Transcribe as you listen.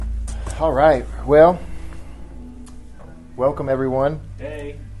All right. Well, welcome everyone.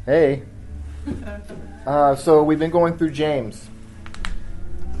 Hey. Hey. So we've been going through James,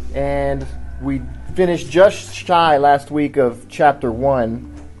 and we finished just shy last week of chapter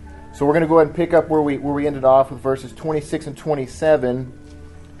 1. So we're going to go ahead and pick up where we ended off with verses 26 and 27, and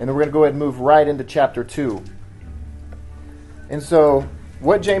then we're going to go ahead and move right into chapter 2. And so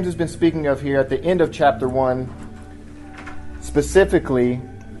what James has been speaking of here at the end of chapter 1 specifically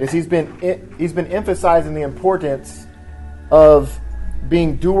is he's been emphasizing the importance of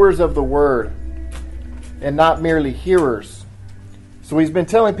being doers of the word and not merely hearers. So he's been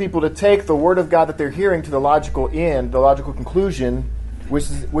telling people to take the word of God that they're hearing to the logical end, the logical conclusion,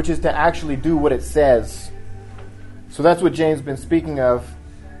 which is to actually do what it says. So that's what James has been speaking of.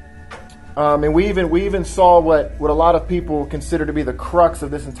 And we even saw what a lot of people consider to be the crux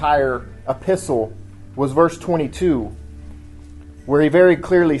of this entire epistle was verse 22, where he very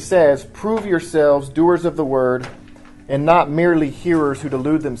clearly says, "Prove yourselves doers of the word and not merely hearers who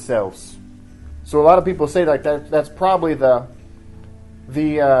delude themselves." So a lot of people say like that. That's probably a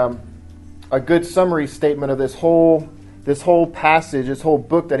good summary statement of this whole passage, this whole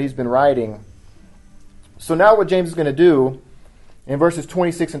book that he's been writing. So now what James is going to do in verses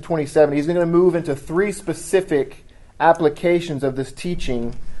 26 and 27, he's going to move into three specific applications of this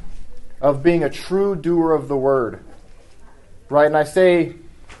teaching of being a true doer of the word. Right? And I say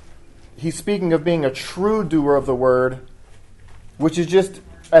he's speaking of being a true doer of the word, which is just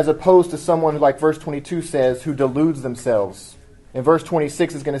as opposed to someone like verse 22 says, who deludes themselves. And verse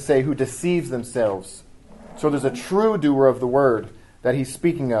 26 is going to say, who deceives themselves. So there's a true doer of the word that he's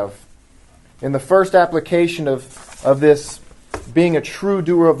speaking of. And the first application of this being a true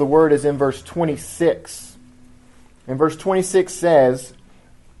doer of the word is in verse 26. And verse 26 says,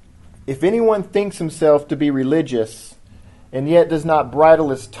 "If anyone thinks himself to be religious, and yet does not bridle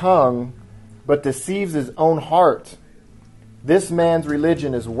his tongue, but deceives his own heart, this man's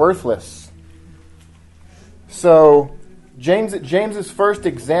religion is worthless." So James's first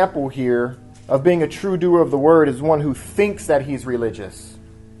example here of being a true doer of the word is one who thinks that he's religious.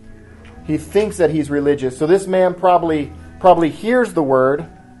 He thinks that he's religious. So this man probably hears the word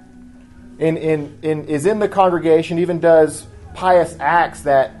and is in the congregation, even does pious acts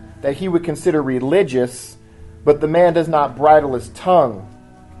that he would consider religious, but the man does not bridle his tongue.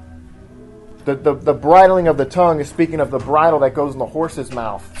 The bridling of the tongue is speaking of the bridle that goes in the horse's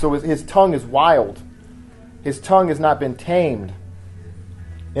mouth. So his tongue is wild. His tongue has not been tamed.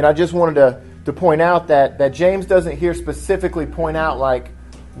 And I just wanted to point out that James doesn't here specifically point out like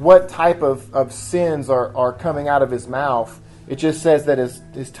what type of sins are coming out of his mouth. It just says that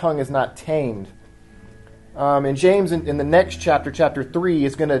his tongue is not tamed. And James in the next chapter 3,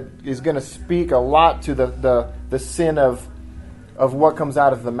 is gonna speak a lot to the sin of what comes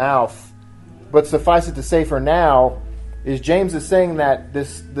out of the mouth. But suffice it to say for now, is James is saying that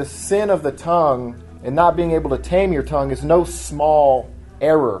the sin of the tongue and not being able to tame your tongue is no small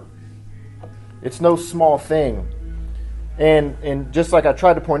error. It's no small thing. And just like I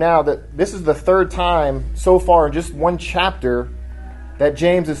tried to point out, that this is the third time so far in just one chapter that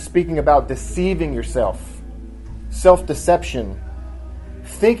James is speaking about deceiving yourself. Self-deception.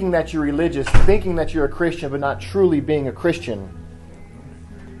 Thinking that you're religious, thinking that you're a Christian, but not truly being a Christian.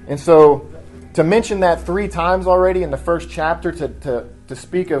 And so to mention that 3 times already in the first chapter, to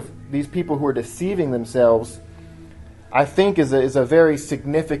speak of these people who are deceiving themselves, I think is a very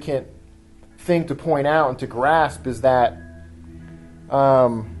significant thing to point out and to grasp, is that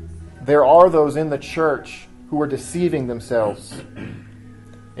there are those in the church who are deceiving themselves.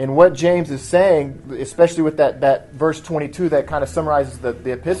 And what James is saying, especially with that verse 22 that kind of summarizes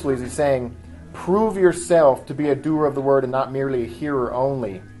the epistle, is he's saying, prove yourself to be a doer of the word and not merely a hearer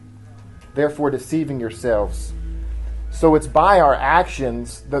only, therefore deceiving yourselves. So it's by our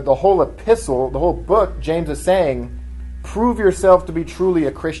actions, the whole epistle, the whole book, James is saying, prove yourself to be truly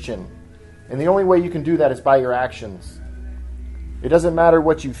a Christian. And the only way you can do that is by your actions. It doesn't matter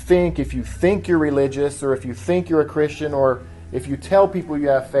what you think, if you think you're religious, or if you think you're a Christian, or if you tell people you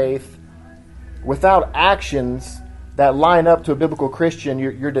have faith. Without actions that line up to a biblical Christian,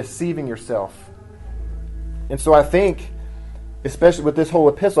 you're deceiving yourself. And so I think, especially with this whole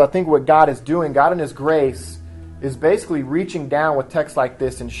epistle, I think what God is doing, God in His grace, is basically reaching down with texts like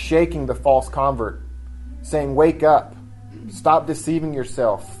this and shaking the false convert, saying, wake up, stop deceiving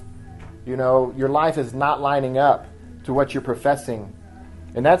yourself. You know, your life is not lining up to what you're professing.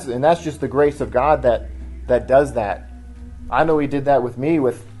 And that's just the grace of God that does that. I know He did that with me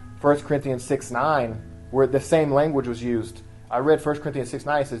with 1 Corinthians 6:9, where the same language was used. I read 1 Corinthians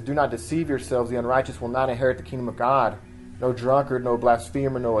 6:9. It says, "Do not deceive yourselves, the unrighteous will not inherit the kingdom of God." no drunkard, no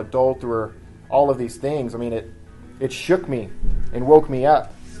blasphemer, no adulterer, all of these things. I mean, it shook me and woke me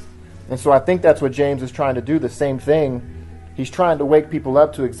up. And so I think that's what James is trying to do, the same thing. He's trying to wake people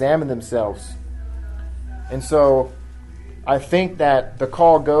up to examine themselves. And so I think that the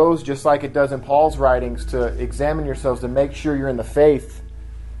call goes, just like it does in Paul's writings, to examine yourselves, to make sure you're in the faith.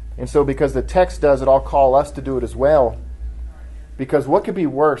 And so because the text does it, I'll call us to do it as well. Because what could be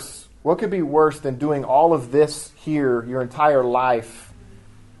worse? What could be worse than doing all of this here your entire life?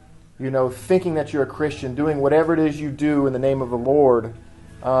 You know, thinking that you're a Christian, doing whatever it is you do in the name of the Lord,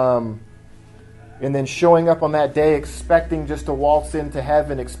 and then showing up on that day expecting just to waltz into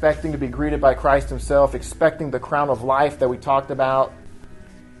heaven, expecting to be greeted by Christ himself, expecting the crown of life that we talked about.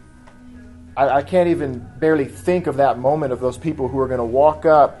 I can't even barely think of that moment of those people who are going to walk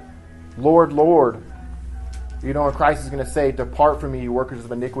up, Lord, Lord. You know, and Christ is going to say, depart from me, you workers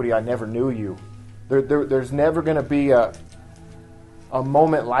of iniquity, I never knew you. There's never going to be a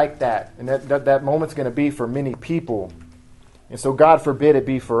moment like that. And that moment's going to be for many people. And so God forbid it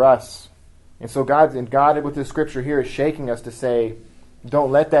be for us. And so God with this scripture here is shaking us to say,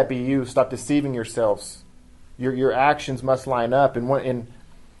 don't let that be you. Stop deceiving yourselves. Your actions must line up. And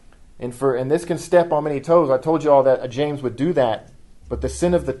this can step on many toes. I told you all that James would do that. But the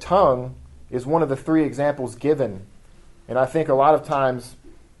sin of the tongue is one of the three examples given. And I think a lot of times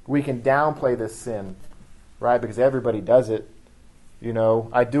we can downplay this sin, right? Because everybody does it. You know,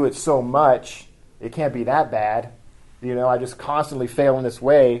 I do it so much, it can't be that bad. You know, I just constantly fail in this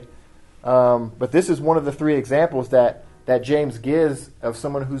way. But this is one of the three examples that James gives of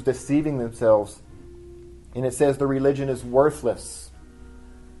someone who's deceiving themselves. And it says the religion is worthless.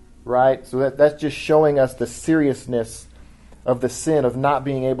 Right? So that's just showing us the seriousness of the sin of not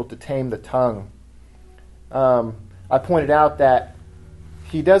being able to tame the tongue. I pointed out that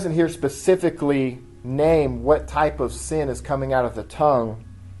he doesn't here specifically name what type of sin is coming out of the tongue.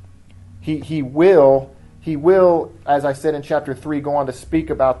 He will, as I said in chapter 3, go on to speak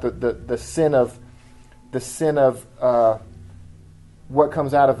about the sin of what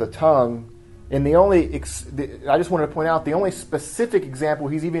comes out of the tongue. And I just wanted to point out the only specific example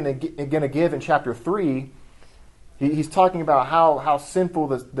he's even going to give in chapter 3. He's talking about how sinful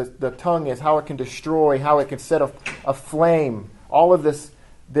the tongue is, how it can destroy, how it can set a flame. All of this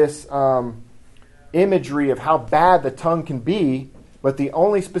imagery of how bad the tongue can be. But the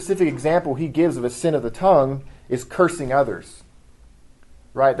only specific example he gives of a sin of the tongue is cursing others.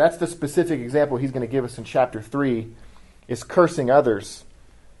 Right? That's the specific example he's going to give us in chapter 3, is cursing others.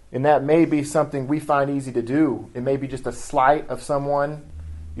 And that may be something we find easy to do. It may be just a slight of someone,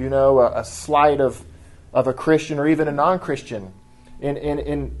 you know, a slight of a Christian or even a non-Christian.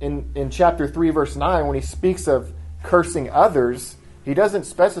 In chapter 3, verse 9, when he speaks of cursing others, he doesn't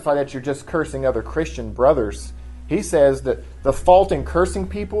specify that you're just cursing other Christian brothers. He says that the fault in cursing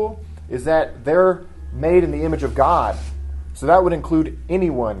people is that they're made in the image of God. So that would include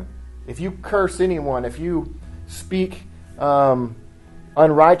anyone. If you curse anyone, if you speak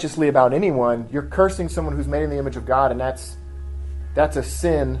unrighteously about anyone, you're cursing someone who's made in the image of God, and that's a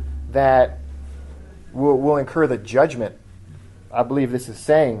sin that will incur the judgment, I believe this is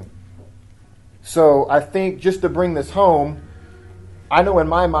saying. So I think, just to bring this home, I know in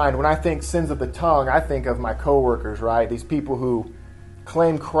my mind, when I think sins of the tongue, I think of my coworkers, right? These people who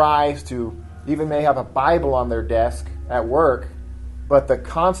claim Christ, who even may have a Bible on their desk at work, but the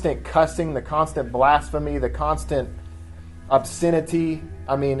constant cussing, the constant blasphemy, the constant obscenity,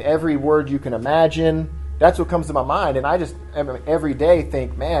 I mean, every word you can imagine, that's what comes to my mind. And I just every day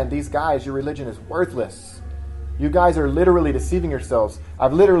think, man, these guys, your religion is worthless. You guys are literally deceiving yourselves.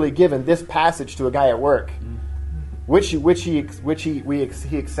 I've literally given this passage to a guy at work, which he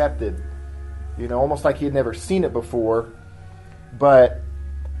accepted, you know, almost like he had never seen it before. But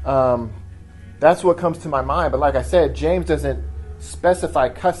that's what comes to my mind. But like I said, James doesn't specify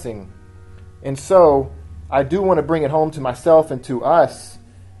cussing, and so I do want to bring it home to myself and to us,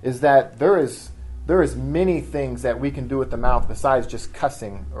 is that there is many things that we can do with the mouth besides just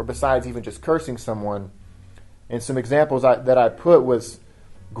cussing, or besides even just cursing someone. And some examples that I put was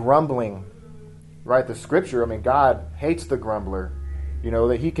grumbling. Right, the scripture, I mean, God hates the grumbler. You know,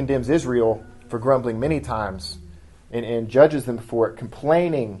 that he condemns Israel for grumbling many times and judges them for it.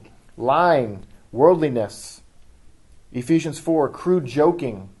 Complaining, lying, worldliness. Ephesians 4, crude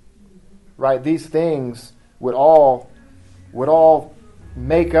joking. Right, these things would all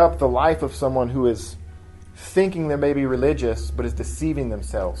make up the life of someone who is thinking they may be religious but is deceiving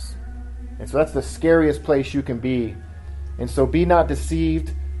themselves. And so that's the scariest place you can be. And so be not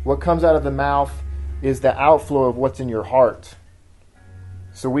deceived. What comes out of the mouth is the outflow of what's in your heart.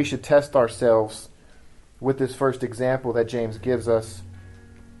 So we should test ourselves with this first example that James gives us.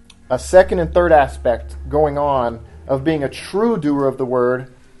 A second and third aspect going on of being a true doer of the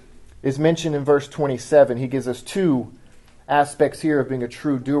word is mentioned in verse 27. He gives us two aspects here of being a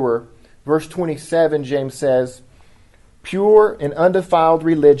true doer. Verse 27, James says, "Pure and undefiled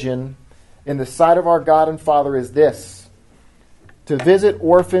religion in the sight of our God and Father is this, to visit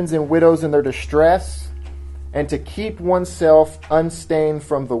orphans and widows in their distress, and to keep oneself unstained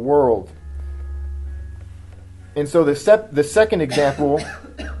from the world." And so the second example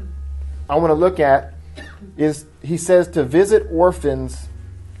I want to look at is, he says, to visit orphans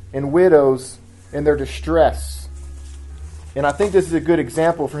and widows in their distress. And I think this is a good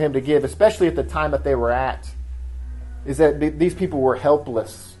example for him to give, especially at the time that they were at, is that these people were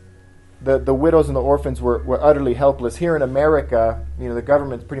helpless. The widows and the orphans were utterly helpless. Here in America, the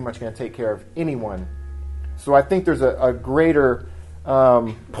government's pretty much going to take care of anyone. So I think there's a greater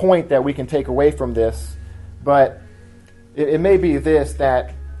point that we can take away from this. But it may be this,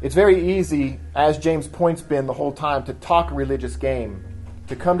 that it's very easy, as James' point's been the whole time, to talk a religious game.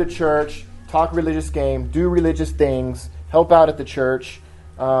 To come to church, talk a religious game, do religious things, help out at the church,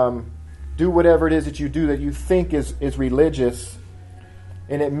 do whatever it is that you do that you think is religious.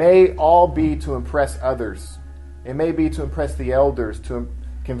 And it may all be to impress others. It may be to impress the elders, to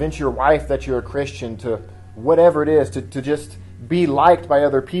convince your wife that you're a Christian, to whatever it is, to just be liked by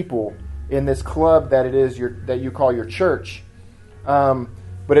other people in this club that it is that you call your church.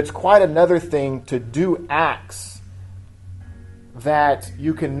 But it's quite another thing to do acts that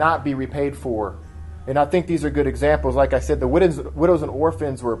you cannot be repaid for. And I think these are good examples. Like I said, the widows and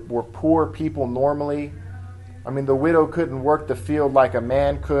orphans were poor people normally. I mean, the widow couldn't work the field like a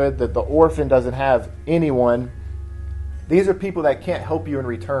man could. The orphan doesn't have anyone. These are people that can't help you in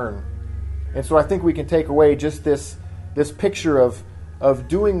return. And so I think we can take away just this picture of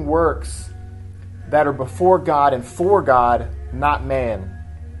doing works that are before God and for God, not man.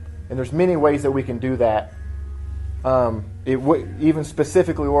 And there's many ways that we can do that. Even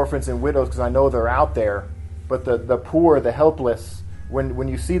specifically orphans and widows, because I know they're out there. But the poor, the helpless, when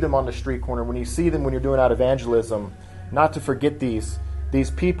you see them on the street corner, when you see them when you're doing out evangelism, not to forget these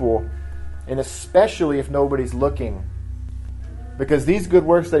people, and especially if nobody's looking. Because these good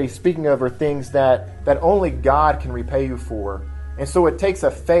works that he's speaking of are things that only God can repay you for. And so it takes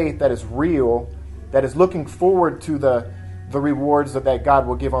a faith that is real, that is looking forward to the rewards that God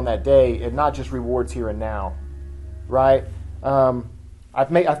will give on that day, and not just rewards here and now. Right? I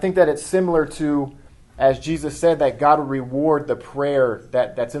think that it's similar to, as Jesus said, that God will reward the prayer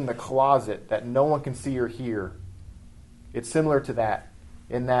that's in the closet, that no one can see or hear. It's similar to that,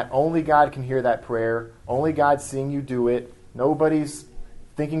 in that only God can hear that prayer, only God's seeing you do it. Nobody's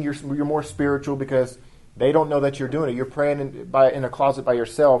thinking you're more spiritual because they don't know that you're doing it. You're praying in a closet by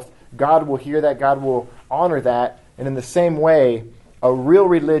yourself. God will hear that. God will honor that. And in the same way, a real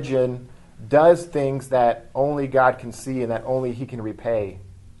religion does things that only God can see and that only He can repay.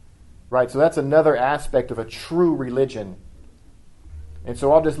 Right? So that's another aspect of a true religion. And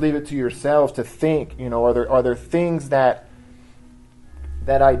so I'll just leave it to yourselves to think, are there things that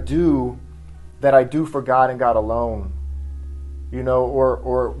I do for God and God alone?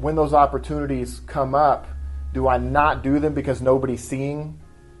 Or when those opportunities come up, do I not do them because nobody's seeing?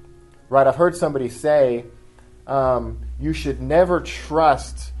 Right? I've heard somebody say, you should never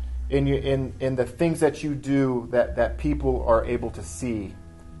trust in the things that you do that people are able to see.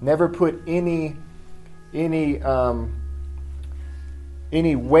 Never put any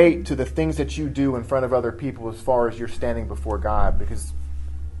weight to the things that you do in front of other people as far as you're standing before God, because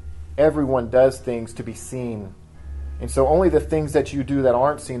everyone does things to be seen. And so only the things that you do that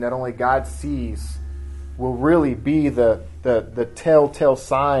aren't seen, that only God sees, will really be the telltale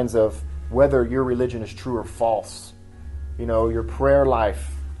signs of whether your religion is true or false. Your prayer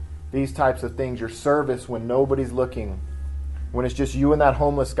life, these types of things, your service when nobody's looking, when it's just you and that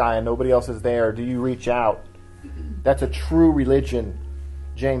homeless guy and nobody else is there, do you reach out? That's a true religion,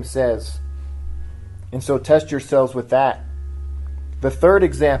 James says. And so test yourselves with that. The third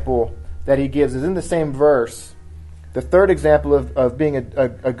example that he gives is in the same verse. The third example of being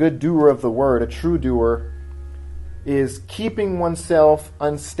a good doer of the word, a true doer, is keeping oneself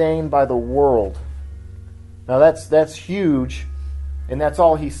unstained by the world. Now that's huge, and that's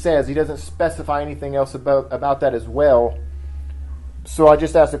all he says. He doesn't specify anything else about that as well. So I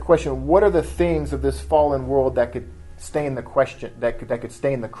just asked the question, what are the things of this fallen world that could stain the question, that could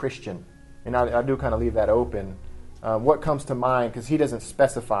stain the Christian? And I do kind of leave that open. What comes to mind? Because he doesn't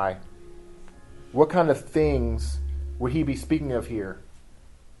specify. What kind of things would he be speaking of here?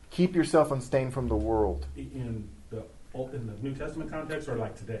 Keep yourself unstained from the world. In the New Testament context, or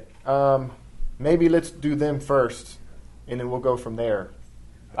like today? maybe let's do them first, and then we'll go from there.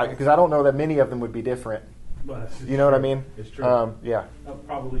 Because I don't know that many of them would be different. Well, you know what I mean? It's true. Yeah.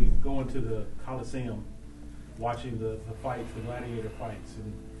 Probably going to the Coliseum, watching the fights, the gladiator fights,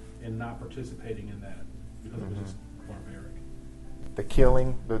 and not participating in that because it was just barbaric.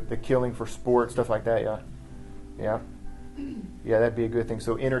 The killing for sport, stuff like that. Yeah, that'd be a good thing.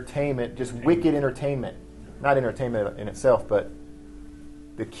 So entertainment, just wicked entertainment, not entertainment in itself, but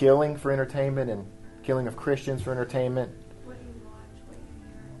the killing for entertainment and killing of Christians for entertainment.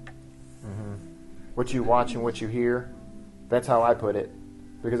 What you watch and what you hear. That's how I put it.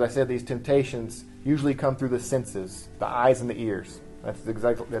 Because I said these temptations usually come through the senses, the eyes and the ears. That's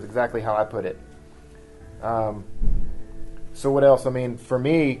exactly how I put it. So what else? I mean, for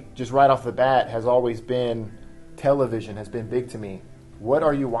me, just right off the bat, has always been television has been big to me. What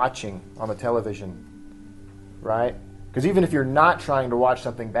are you watching on the television? Right? Because even if you're not trying to watch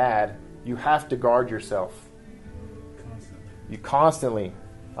something bad, you have to guard yourself. You constantly.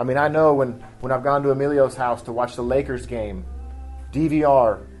 I mean, I know when I've gone to Emilio's house to watch the Lakers game,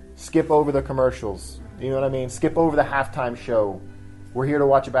 DVR, skip over the commercials. You know what I mean? Skip over the halftime show. We're here to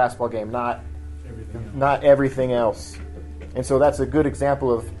watch a basketball game, not everything else. And so that's a good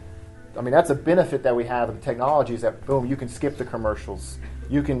example of, I mean, that's a benefit that we have of the technology is that, boom, you can skip the commercials.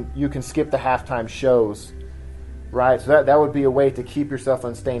 You can skip the halftime shows, right? So that would be a way to keep yourself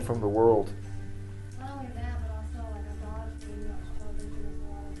unstained from the world. Not only that, but also like a God being much television as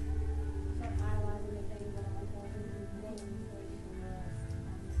well. Start highlighting the things that are on television, things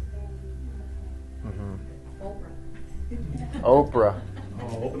so you can understand. Oprah.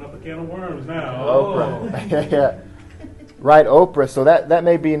 Oh, open up a can of worms now. Oprah. Yeah. Right, Oprah. So that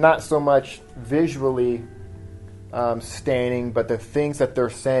may be not so much visually staining, but the things that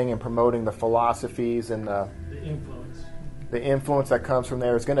they're saying and promoting, the philosophies and the influence that comes from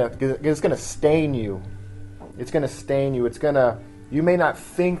there is gonna stain you. It's gonna stain you. You may not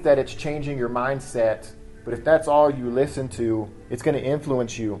think that it's changing your mindset, but if that's all you listen to, it's gonna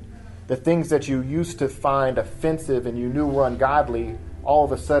influence you. The things that you used to find offensive and you knew were ungodly, all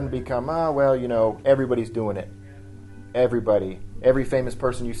of a sudden become, everybody's doing it. Everybody, every famous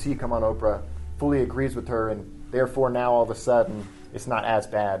person you see come on Oprah fully agrees with her, and therefore now all of a sudden it's not as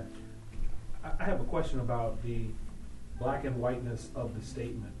bad. I have a question about the black and whiteness of the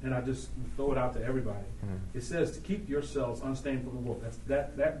statement, and I just throw it out to everybody. Mm-hmm. It says to keep yourselves unstained from the world.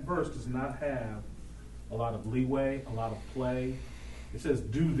 That verse does not have a lot of leeway, a lot of play. It says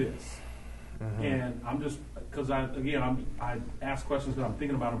do this. Mm-hmm. And I'm just, because I ask questions because I'm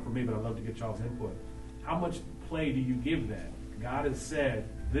thinking about them for me, but I'd love to get y'all's input. How much play do you give that? God has said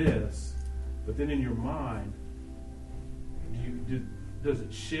this, but then in your mind, does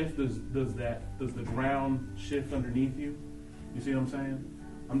it shift? Does the ground shift underneath you? You see what I'm saying?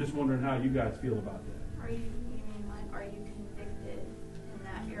 I'm just wondering how you guys feel about that. Are you convicted in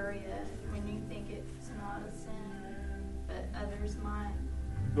that area when you think it's not a sin, but others might?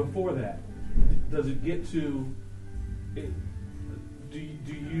 Before that, does it get to? Do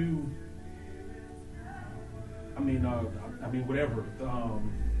you? Whatever.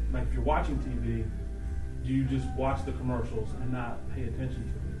 Like if you're watching TV, do you just watch the commercials and not pay attention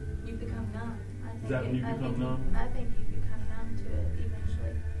to it? You become numb. Is that when you become numb? I think you become numb to it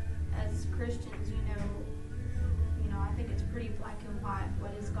eventually. As Christians, I think it's pretty black and white.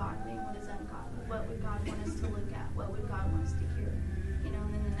 What is godly and what is ungodly? What would God want us to look at? What would God want us to hear? And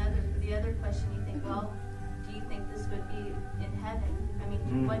then the other question you think, well, do you think this would be in heaven? I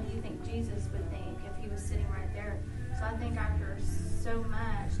mean, what do you think Jesus would think if he was sitting right there? So I think after so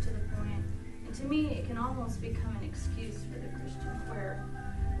much to the point, and to me, it can almost become an excuse for the Christian where,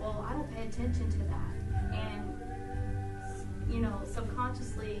 well, I don't pay attention to that. And,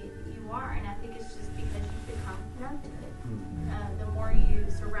 subconsciously you are. And I think it's just because you become numb to it. The more you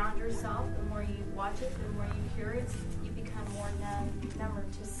surround yourself, the more you watch it, the more you hear it, you become more number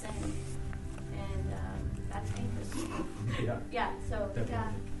to sin. And that's dangerous. Yeah, so,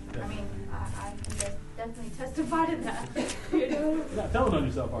 definitely. I mean, I can definitely testify to that. You're not telling on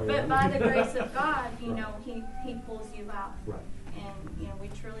yourself, are you? But by the grace of God, He pulls you out. Right. And we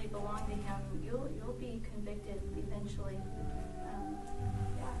truly belong to Him. You'll be convicted eventually.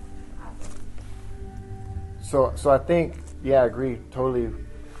 I believe. So I think, I agree totally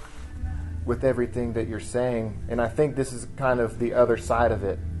with everything that you're saying, and I think this is kind of the other side of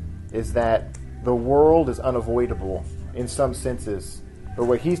it, is that the world is unavoidable in some senses. But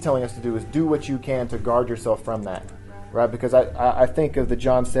what he's telling us to do is do what you can to guard yourself from that, right? Because I think of the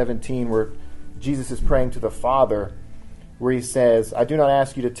John 17 where Jesus is praying to the Father, where he says, I do not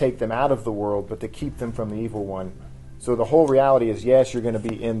ask you to take them out of the world, but to keep them from the evil one. So the whole reality is, yes, you're going to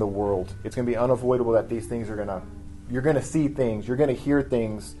be in the world. It's going to be unavoidable that these things you're going to see things, you're going to hear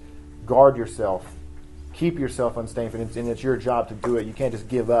things. Guard yourself. Keep yourself unstained, and it's your job to do it. You can't just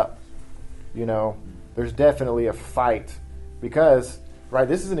give up. There's definitely a fight because, right,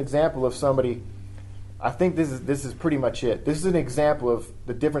 this is an example of somebody. I think this is pretty much it. This is an example of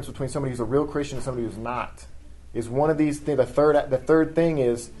the difference between somebody who's a real Christian and somebody who's not. Is one of these things. The third thing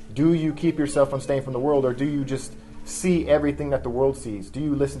is, do you keep yourself unstained from the world, or do you just see everything that the world sees? Do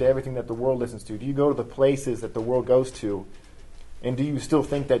you listen to everything that the world listens to? Do you go to the places that the world goes to? And do you still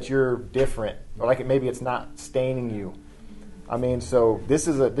think that you're different, or like maybe it's not staining you? I mean, so this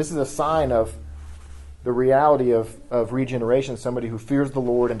is a sign of the reality of regeneration. Somebody who fears the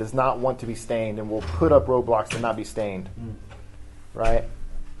Lord and does not want to be stained, and will put up roadblocks to not be stained. Right?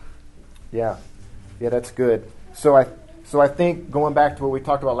 Yeah, that's good. So I think going back to what we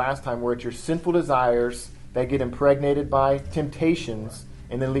talked about last time, where it's your sinful desires that get impregnated by temptations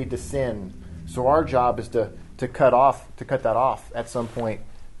and then lead to sin. So our job is to cut that off at some point.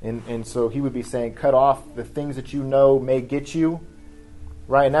 And so he would be saying, cut off the things that you know may get you,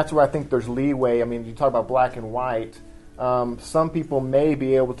 right? And that's where I think there's leeway. I mean, you talk about black and white. Some people may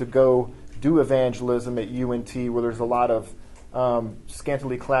be able to go do evangelism at UNT where there's a lot of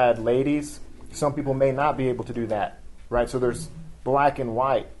scantily clad ladies. Some people may not be able to do that, right? So there's black and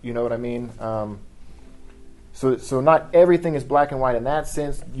white, you know what I mean? So not everything is black and white in that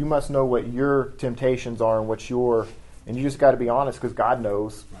sense. You must know what your temptations are and and you just got to be honest because God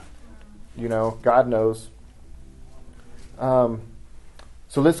knows. God knows. So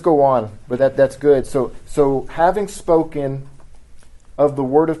let's go on, but that's good. So having spoken of the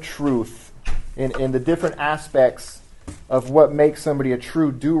word of truth in the different aspects of what makes somebody a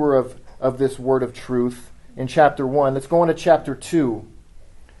true doer of this word of truth in chapter 1, let's go on to chapter 2.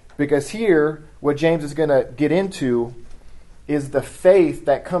 Because here, what James is going to get into is the faith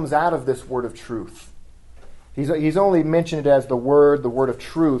that comes out of this word of truth. He's only mentioned it as the word of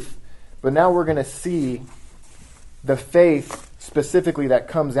truth, but now we're going to see the faith specifically that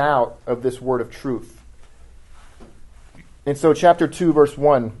comes out of this word of truth. And so chapter 2, verse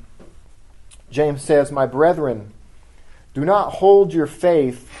 1, James says, "My brethren, do not hold your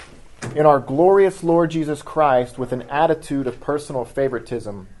faith in our glorious Lord Jesus Christ with an attitude of personal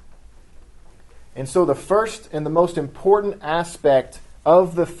favoritism." And so the first and the most important aspect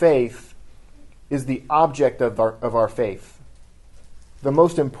of the faith is the object of our faith. The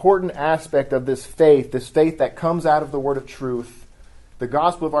most important aspect of this faith that comes out of the word of truth, the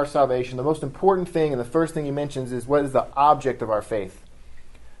gospel of our salvation, the most important thing and the first thing he mentions is what is the object of our faith.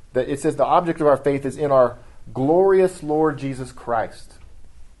 It says the object of our faith is in our glorious Lord Jesus Christ.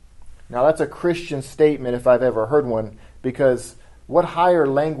 Now that's a Christian statement if I've ever heard one, because what higher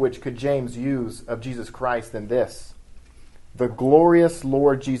language could James use of Jesus Christ than this? The glorious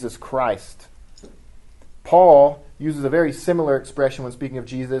Lord Jesus Christ. Paul uses a very similar expression when speaking of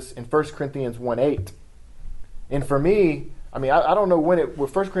Jesus in 1 Corinthians 1:8. And for me, I don't know when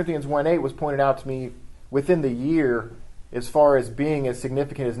 1 Corinthians 1:8 was pointed out to me within the year as far as being as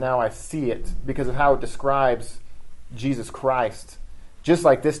significant as now I see it because of how it describes Jesus Christ. Just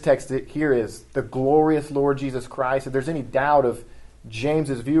like this text here is, the glorious Lord Jesus Christ. If there's any doubt of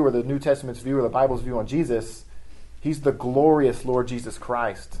James's view or the New Testament's view or the Bible's view on Jesus, he's the glorious Lord Jesus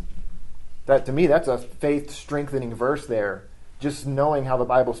Christ. That, to me, that's a faith-strengthening verse there. Just knowing how the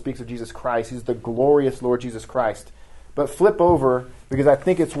Bible speaks of Jesus Christ. He's the glorious Lord Jesus Christ. But flip over, because I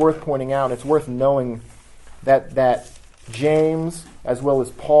think it's worth pointing out, it's worth knowing that James, as well as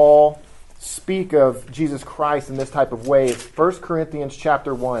Paul, speak of Jesus Christ in this type of way. It's 1 Corinthians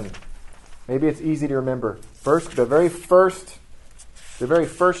chapter 1. Maybe it's easy to remember. The very first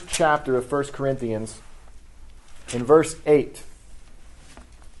chapter of 1 Corinthians, in verse 8.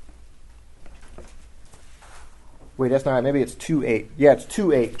 Wait, that's not right. Maybe it's 2:8. Yeah, it's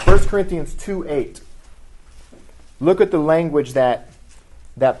 2:8. 1 Corinthians 2:8. Look at the language that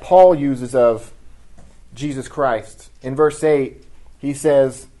Paul uses of Jesus Christ. In verse 8, he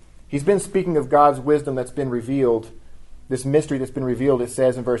says, he's been speaking of God's wisdom that's been revealed, this mystery that's been revealed, it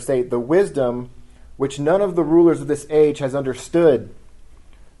says in verse 8, "The wisdom which none of the rulers of this age has understood.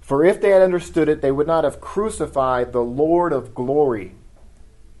 For if they had understood it, they would not have crucified the Lord of glory."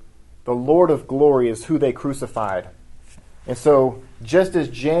 The Lord of glory is who they crucified. And so, just as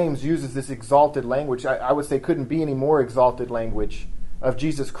James uses this exalted language, I would say couldn't be any more exalted language of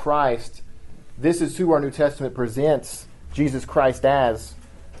Jesus Christ, this is who our New Testament presents Jesus Christ as,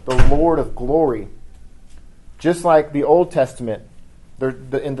 the Lord of glory. Just like the Old Testament,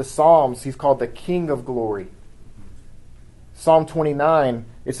 in the Psalms, he's called the King of glory. Psalm 29,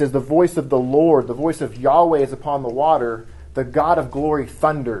 it says, the voice of the Lord, the voice of Yahweh is upon the water. The God of glory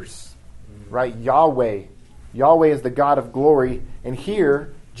thunders. Right? Yahweh. Yahweh is the God of glory. And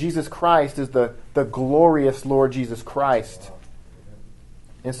here, Jesus Christ is the glorious Lord Jesus Christ.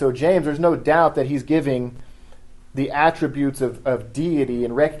 And so James, there's no doubt that he's giving the attributes of deity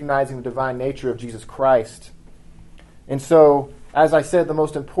and recognizing the divine nature of Jesus Christ. And so, as I said, the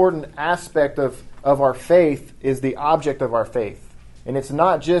most important aspect of our faith is the object of our faith. And it's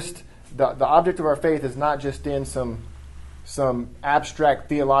not just, the object of our faith is not just in some abstract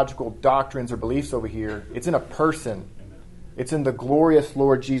theological doctrines or beliefs over here. It's in a person. It's in the glorious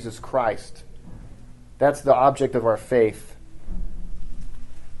Lord Jesus Christ. That's the object of our faith.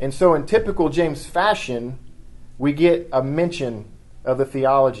 And so in typical James fashion, we get a mention of the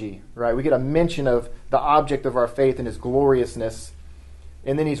theology, right? We get a mention of the object of our faith and his gloriousness.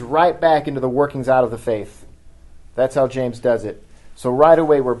 And then he's right back into the workings out of the faith. That's how James does it. So right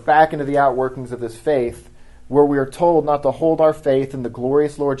away, we're back into the outworkings of this faith, where we are told not to hold our faith in the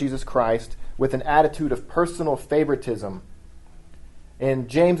glorious Lord Jesus Christ with an attitude of personal favoritism. And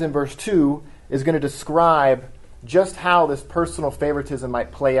James in verse 2 is going to describe just how this personal favoritism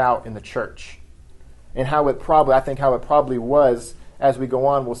might play out in the church. And how it probably was, as we go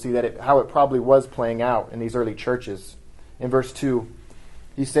on, we'll see how it probably was playing out in these early churches. In verse 2,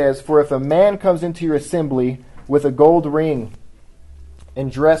 he says, "For if a man comes into your assembly with a gold ring and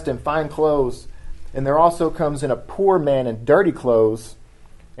dressed in fine clothes, and there also comes in a poor man in dirty clothes,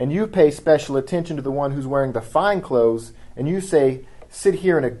 and you pay special attention to the one who's wearing the fine clothes, and you say, 'Sit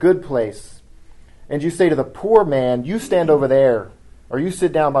here in a good place,' and you say to the poor man, 'You stand over there,' or 'You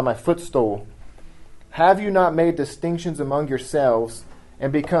sit down by my footstool,' have you not made distinctions among yourselves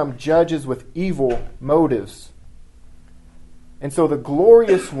and become judges with evil motives?" And so the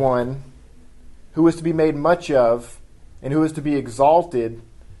glorious one who is to be made much of and who is to be exalted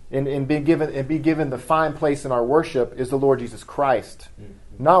and be given the fine place in our worship is the Lord Jesus Christ,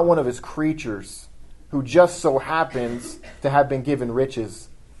 not one of his creatures who just so happens to have been given riches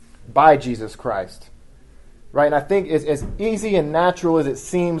by Jesus Christ. Right? And I think as easy and natural as it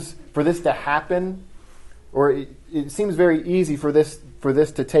seems for this to happen, or it seems very easy for this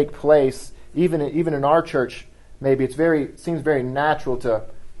to take place, even in our church, maybe it seems very natural to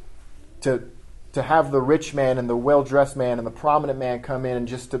have the rich man and the well-dressed man and the prominent man come in and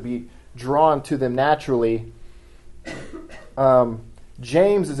just to be drawn to them naturally.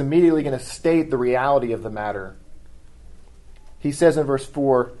 James is immediately going to state the reality of the matter. He says in verse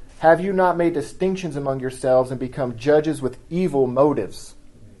 4, "Have you not made distinctions among yourselves and become judges with evil motives?"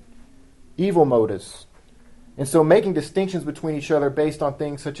 Evil motives. And so making distinctions between each other based on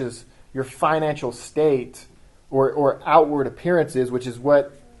things such as your financial state or outward appearances, which is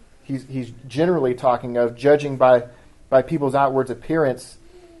what he's generally talking of, judging by people's outward appearance,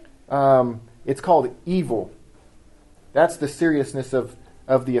 it's called evil. That's the seriousness of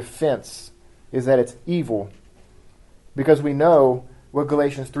the offense, is that it's evil. Because we know what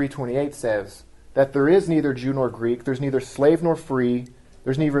Galatians 3:28 says, that there is neither Jew nor Greek, there's neither slave nor free,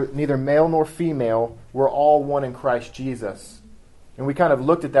 there's neither male nor female, we're all one in Christ Jesus. And we kind of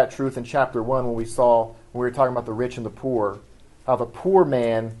looked at that truth in chapter 1 when we were talking about the rich and the poor, how the poor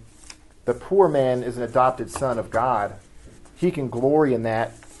man is an adopted son of God. He can glory in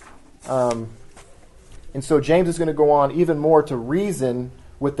that. And so James is going to go on even more to reason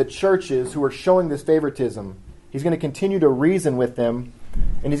with the churches who are showing this favoritism. He's going to continue to reason with them,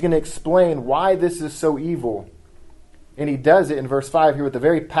 and he's going to explain why this is so evil. And he does it in verse 5 here with a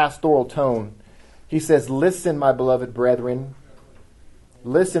very pastoral tone. He says, "Listen, my beloved brethren.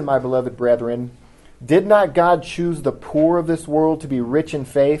 Listen, my beloved brethren. Did not God choose the poor of this world to be rich in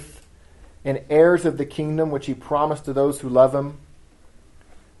faith and heirs of the kingdom which he promised to those who love him?"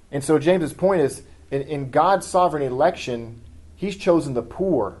 And so James's point is, in God's sovereign election, he's chosen the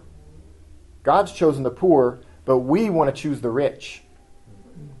poor. God's chosen the poor, but we want to choose the rich.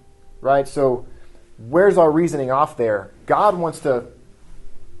 Right? So where's our reasoning off there? God wants to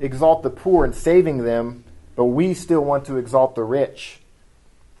exalt the poor and saving them, but we still want to exalt the rich.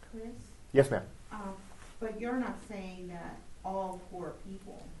 Chris? Yes, ma'am. But you're not saying that all poor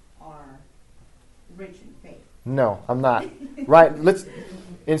people are rich in faith. No, I'm not. Right?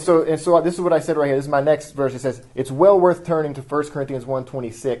 And so this is what I said right here. This is my next verse. It says, "It's well worth turning to 1 Corinthians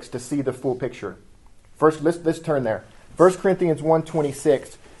 1:26 to see the full picture." First, let's turn there. 1 Corinthians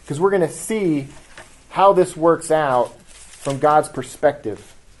 1:26, because we're going to see how this works out from God's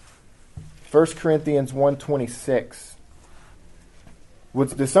perspective. 1 Corinthians 1:26.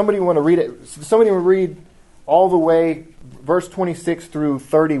 Does somebody want to read it? Somebody want to read all the way, verse 26 through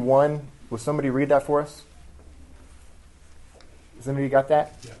 31. Will somebody read that for us? Has anybody got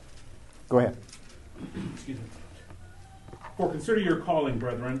that? Yeah. Go ahead. Excuse me. For consider your calling,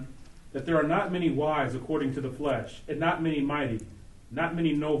 brethren, that there are not many wise according to the flesh, and not many mighty, not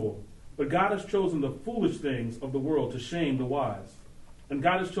many noble. But God has chosen the foolish things of the world to shame the wise. And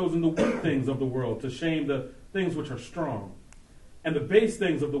God has chosen the weak things of the world to shame the things which are strong. And the base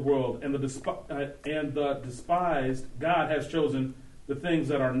things of the world and the despised God has chosen the things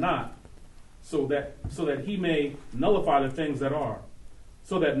that are not, so that he may nullify the things that are,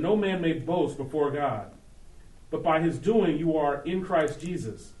 so that no man may boast before God. But by his doing you are in Christ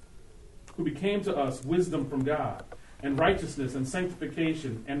Jesus, who became to us wisdom from God, and righteousness and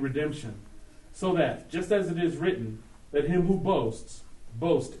sanctification and redemption, so that, just as it is written, let him who boasts,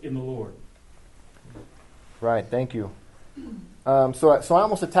 boast in the Lord. Right, thank you. So I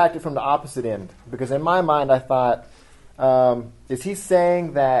almost attacked it from the opposite end, because in my mind I thought, is he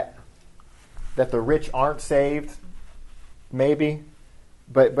saying that the rich aren't saved? Maybe.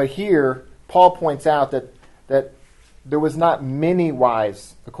 But here, Paul points out that there was not many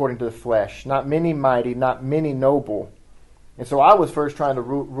wise according to the flesh, not many mighty, not many noble. And so I was first trying to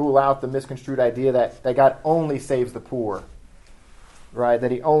rule out the misconstrued idea that God only saves the poor, right?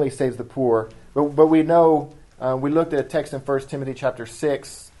 That he only saves the poor. But we know, we looked at a text in 1 Timothy chapter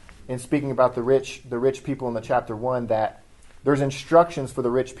 6, in speaking about the rich people in the chapter 1, that there's instructions for the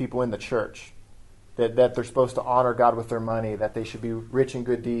rich people in the church, that they're supposed to honor God with their money, that they should be rich in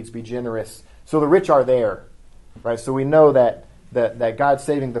good deeds, be generous. So the rich are there, right? So we know that God's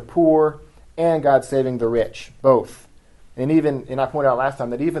saving the poor and God's saving the rich, both. And I pointed out last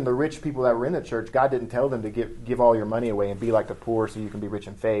time that even the rich people that were in the church, God didn't tell them to give all your money away and be like the poor so you can be rich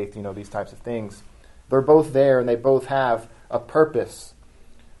in faith, these types of things. They're both there and they both have a purpose.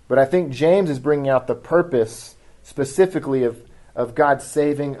 But I think James is bringing out the purpose specifically of God's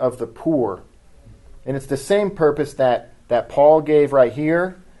saving of the poor. And it's the same purpose that Paul gave right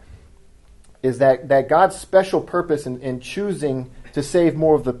here, is that God's special purpose in choosing to save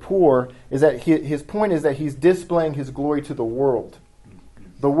more of the poor is that his point is that he's displaying his glory to the world.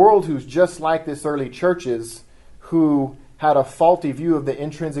 The world who's just like this early churches, who had a faulty view of the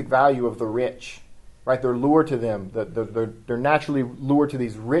intrinsic value of the rich. Right? They're lured to them. They're naturally lured to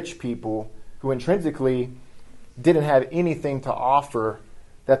these rich people who intrinsically didn't have anything to offer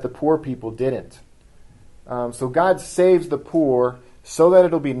that the poor people didn't. So God saves the poor so that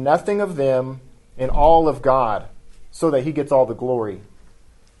it'll be nothing of them and all of God, so that he gets all the glory.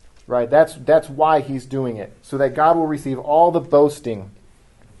 Right? That's why he's doing it. So that God will receive all the boasting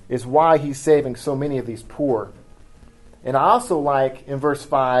is why he's saving so many of these poor. And I also like in verse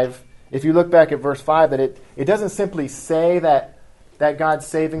 5, if you look back at verse 5, that it doesn't simply say that God's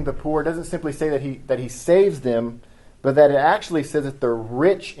saving the poor. It doesn't simply say that he saves them, but that it actually says that they're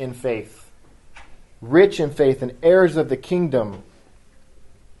rich in faith. Rich in faith and heirs of the kingdom.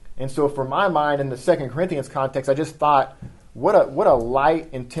 And so for my mind, in the 2 Corinthians context, I just thought, what a light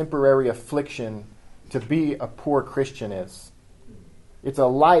and temporary affliction to be a poor Christian is. It's a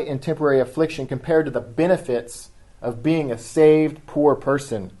light and temporary affliction compared to the benefits of being a saved poor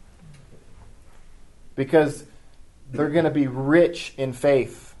person. Because they're going to be rich in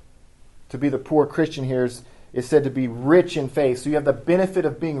faith. To be the poor Christian here is said to be rich in faith. So you have the benefit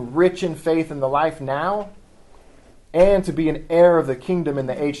of being rich in faith in the life now, and to be an heir of the kingdom in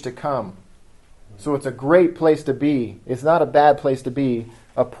the age to come. So it's a great place to be. It's not a bad place to be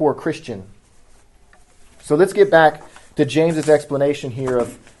a poor Christian. So let's get back to James's explanation here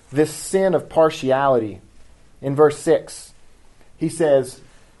of this sin of partiality. In verse 6, he says,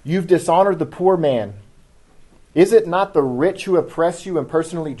 "You've dishonored the poor man. Is it not the rich who oppress you and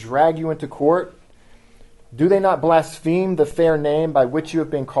personally drag you into court? Do they not blaspheme the fair name by which you have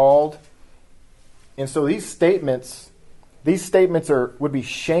been called?" And so these statements would be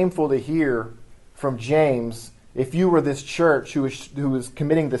shameful to hear from James if you were this church who was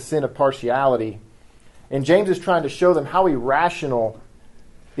committing the sin of partiality. And James is trying to show them how irrational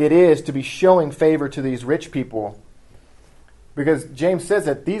it is to be showing favor to these rich people. Because James says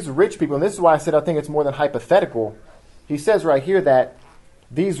that these rich people, and this is why I said I think it's more than hypothetical. He says right here that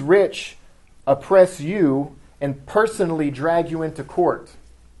these rich oppress you and personally drag you into court.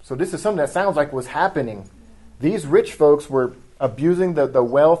 So this is something that sounds like was happening. These rich folks were abusing the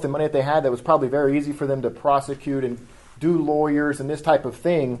wealth and money that they had that was probably very easy for them to prosecute and do lawyers and this type of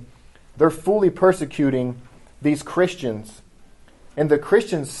thing. They're fully persecuting these Christians. And the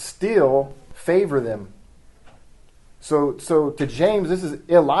Christians still favor them. So to James, this is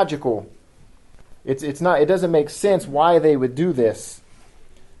illogical. It's not. It doesn't make sense why they would do this.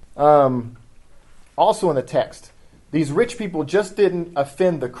 Also in the text, these rich people just didn't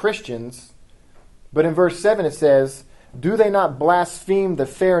offend the Christians, but in verse 7 it says, Do they not blaspheme the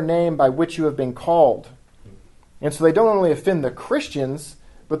fair name by which you have been called? And so they don't only offend the Christians,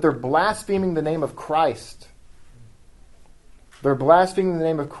 but they're blaspheming the name of Christ. They're blaspheming the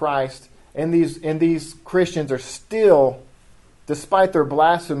name of Christ, and these Christians are still, despite their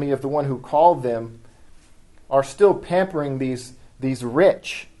blasphemy of the one who called them, are still pampering these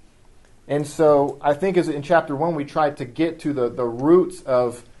rich. And so I think as in chapter 1 we tried to get to the roots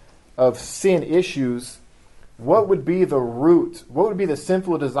of sin issues. What would be the root? What would be the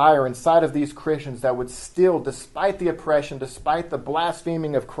sinful desire inside of these Christians that would still, despite the oppression, despite the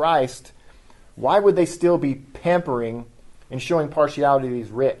blaspheming of Christ, why would they still be pampering and showing partiality to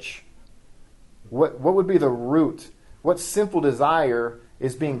these rich? What would be the root? What sinful desire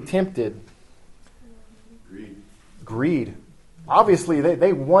is being tempted? Greed. Obviously,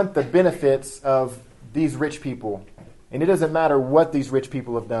 they want the benefits of these rich people. And it doesn't matter what these rich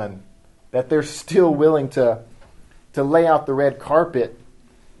people have done. That they're still willing to lay out the red carpet.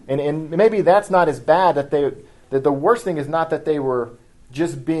 And maybe that's not as bad. That the worst thing is not that they were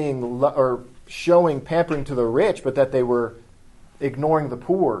just being or showing pampering to the rich, but that they were ignoring the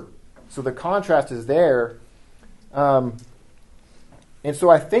poor. So the contrast is there. And so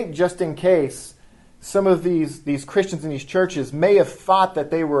I think just in case some of these Christians in these churches may have thought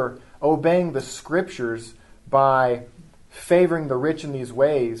that they were obeying the Scriptures by favoring the rich in these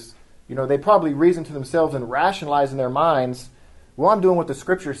ways, they probably reasoned to themselves and rationalized in their minds, well, I'm doing what the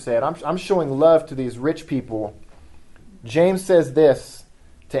Scripture said. I'm showing love to these rich people. James says this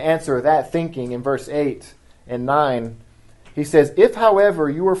to answer that thinking in verse 8 and 9. He says, if, however,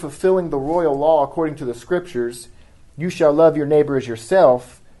 you are fulfilling the royal law according to the Scriptures, you shall love your neighbor as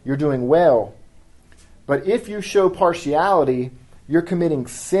yourself, you're doing well. But if you show partiality, you're committing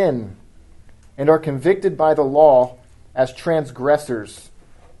sin and are convicted by the law as transgressors.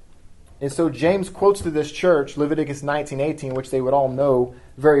 And so James quotes to this church Leviticus 19:18, which they would all know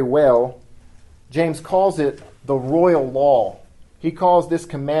very well. James calls it the royal law. He calls this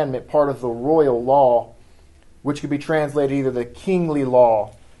commandment part of the royal law, which could be translated either the kingly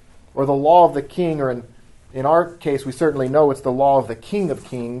law or the law of the king, or in our case, we certainly know it's the law of the King of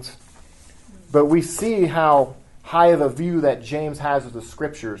Kings. But we see how high of a view that James has of the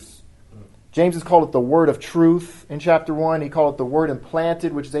Scriptures. James has called it the word of truth in chapter 1. He called it the word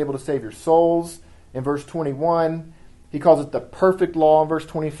implanted, which is able to save your souls in verse 21. He calls it the perfect law in verse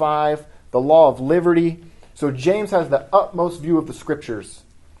 25, the law of liberty. So James has the utmost view of the Scriptures.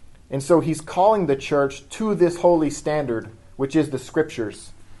 And so he's calling the church to this holy standard, which is the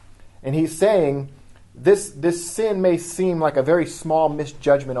Scriptures. And he's saying, this sin may seem like a very small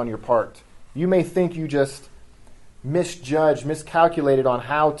misjudgment on your part. You may think you just miscalculated on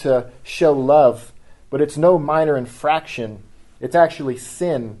how to show love, but it's no minor infraction. It's actually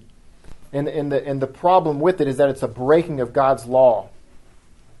sin. And the problem with it is that it's a breaking of God's law.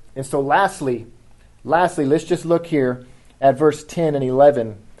 And so lastly, let's just look here at verse 10 and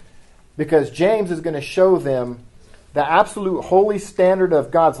 11. Because James is going to show them the absolute holy standard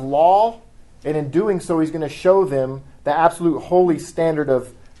of God's law, and in doing so he's going to show them the absolute holy standard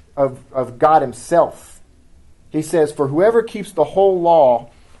of God himself. He says, for whoever keeps the whole law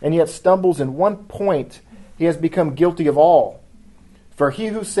and yet stumbles in one point, he has become guilty of all. For he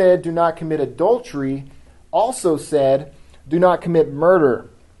who said, do not commit adultery, also said, do not commit murder.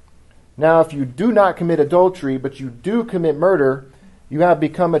 Now if you do not commit adultery, but you do commit murder, you have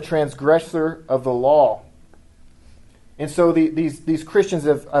become a transgressor of the law. And so these Christians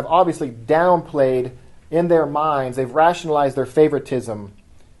have obviously downplayed in their minds, they've rationalized their favoritism.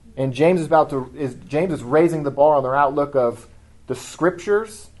 And James is raising the bar on their outlook of the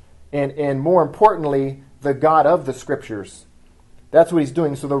Scriptures and more importantly, the God of the Scriptures. That's what he's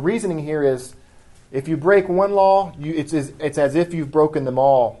doing. So the reasoning here is, if you break one law, it's as if you've broken them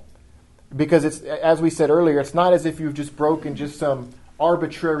all. Because it's, as we said earlier, it's not as if you've just broken just some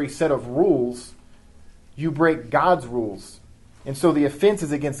arbitrary set of rules. You break God's rules. And so the offense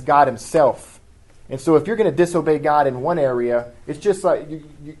is against God himself. And so if you're going to disobey God in one area, it's just like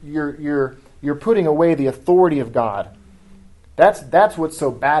you're putting away the authority of God. That's what's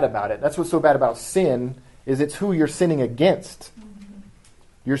so bad about it. That's what's so bad about sin, is it's who you're sinning against.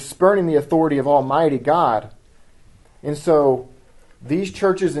 You're spurning the authority of Almighty God. And so these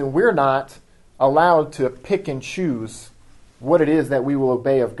churches, and we're not allowed to pick and choose what it is that we will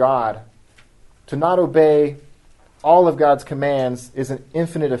obey of God. To not obey all of God's commands is an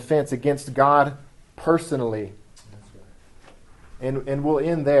infinite offense against God personally. And we'll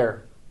end there.